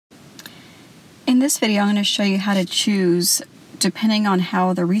this video, I'm going to show you how to choose, depending on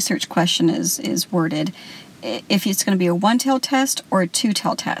how the research question is worded, if it's going to be a one-tailed test or a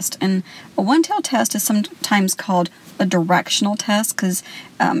two-tailed test. And a one-tailed test is sometimes called a directional test because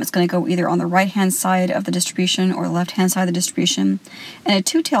it's going to go either on the right-hand side of the distribution or the left-hand side of the distribution. And a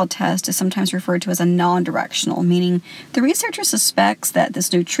two-tailed test is sometimes referred to as a non-directional, meaning the researcher suspects that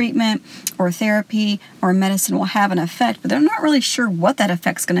this new treatment or therapy or medicine will have an effect, but they're not really sure what that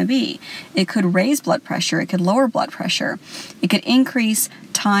effect's going to be. It could raise blood pressure, it could lower blood pressure, it could increase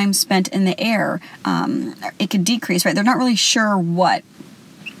time spent in the air, it could decrease, right? They're not really sure which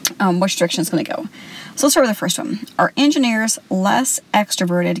direction it's going to go. So let's start with the first one. Are engineers less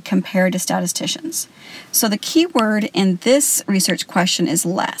extroverted compared to statisticians? So the key word in this research question is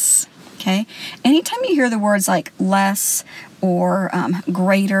less. Okay? Anytime you hear the words like less or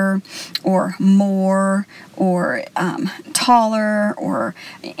greater or more or taller or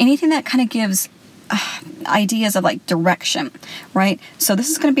anything that kind of gives ideas of like direction, right? So this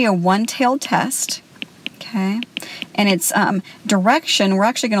is going to be a one-tailed test. Okay, and it's direction. We're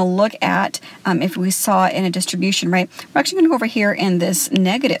actually going to look at, if we saw in a distribution, right? We're actually going to go over here in this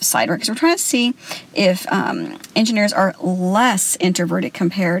negative side, right? Because we're trying to see if engineers are less introverted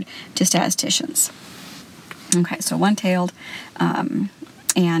compared to statisticians. Okay, so one-tailed, and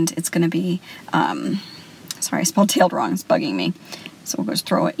it's going to be, sorry, I spelled tailed wrong. It's bugging me. So we'll just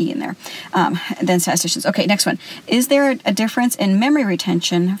throw an E in there. And then statisticians. Okay, next one. Is there a difference in memory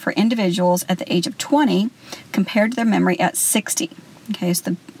retention for individuals at the age of 20 compared to their memory at 60? Okay,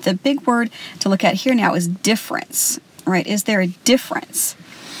 so the big word to look at here now is difference, right? Is there a difference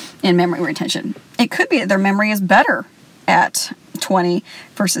in memory retention? It could be that their memory is better at 20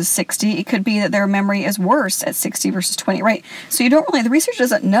 versus 60. It could be that their memory is worse at 60 versus 20, right? So you don't really, the research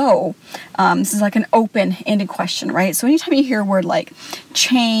doesn't know. This is like an open-ended question, right? So anytime you hear a word like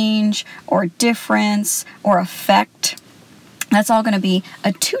change or difference or effect, that's all going to be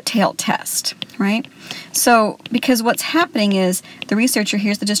a two-tailed test, right? So because what's happening is the researcher,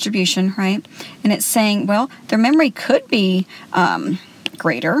 here's the distribution, right? And it's saying, well, their memory could be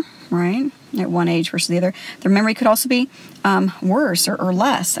greater, right, at one age versus the other. Their memory could also be worse or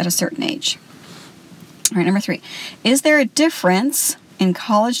less at a certain age. All right, number 3. Is there a difference in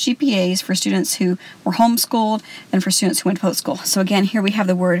college GPAs for students who were homeschooled and for students who went to post school? So again, here we have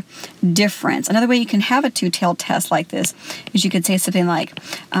the word difference. Another way you can have a two-tailed test like this is you could say something like,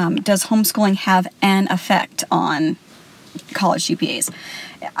 does homeschooling have an effect on college GPAs?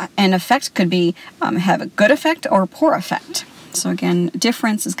 An effect could be have a good effect or a poor effect. So again,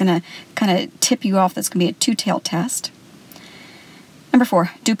 difference is going to kind of tip you off. That's going to be a two-tailed test. Number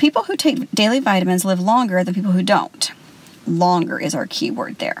 4, do people who take daily vitamins live longer than people who don't? Longer is our key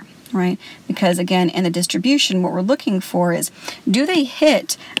word there, right? Because again, in the distribution, what we're looking for is, do they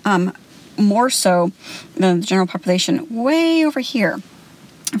hit more so than the general population way over here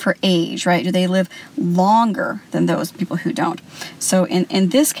for age, right? Do they live longer than those people who don't? So in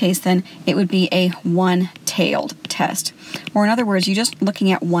this case, then, it would be a one-tailed test. Or in other words, you're just looking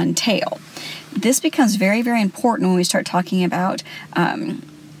at one tail. This becomes very, very important when we start talking about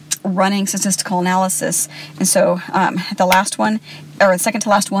running statistical analysis. And so the last one, or the second to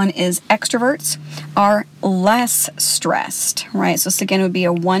last one, is extroverts are less stressed, right? So this again would be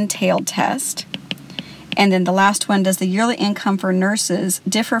a one-tailed test. And then the last one, does the yearly income for nurses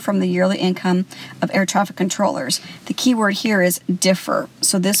differ from the yearly income of air traffic controllers? The key word here is differ.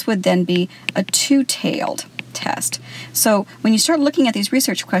 So this would then be a two-tailed test. So when you start looking at these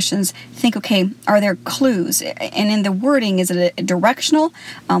research questions, think, okay, are there clues? And in the wording, is it a directional,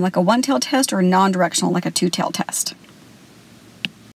 like a one-tailed test, or a non-directional, like a two-tailed test?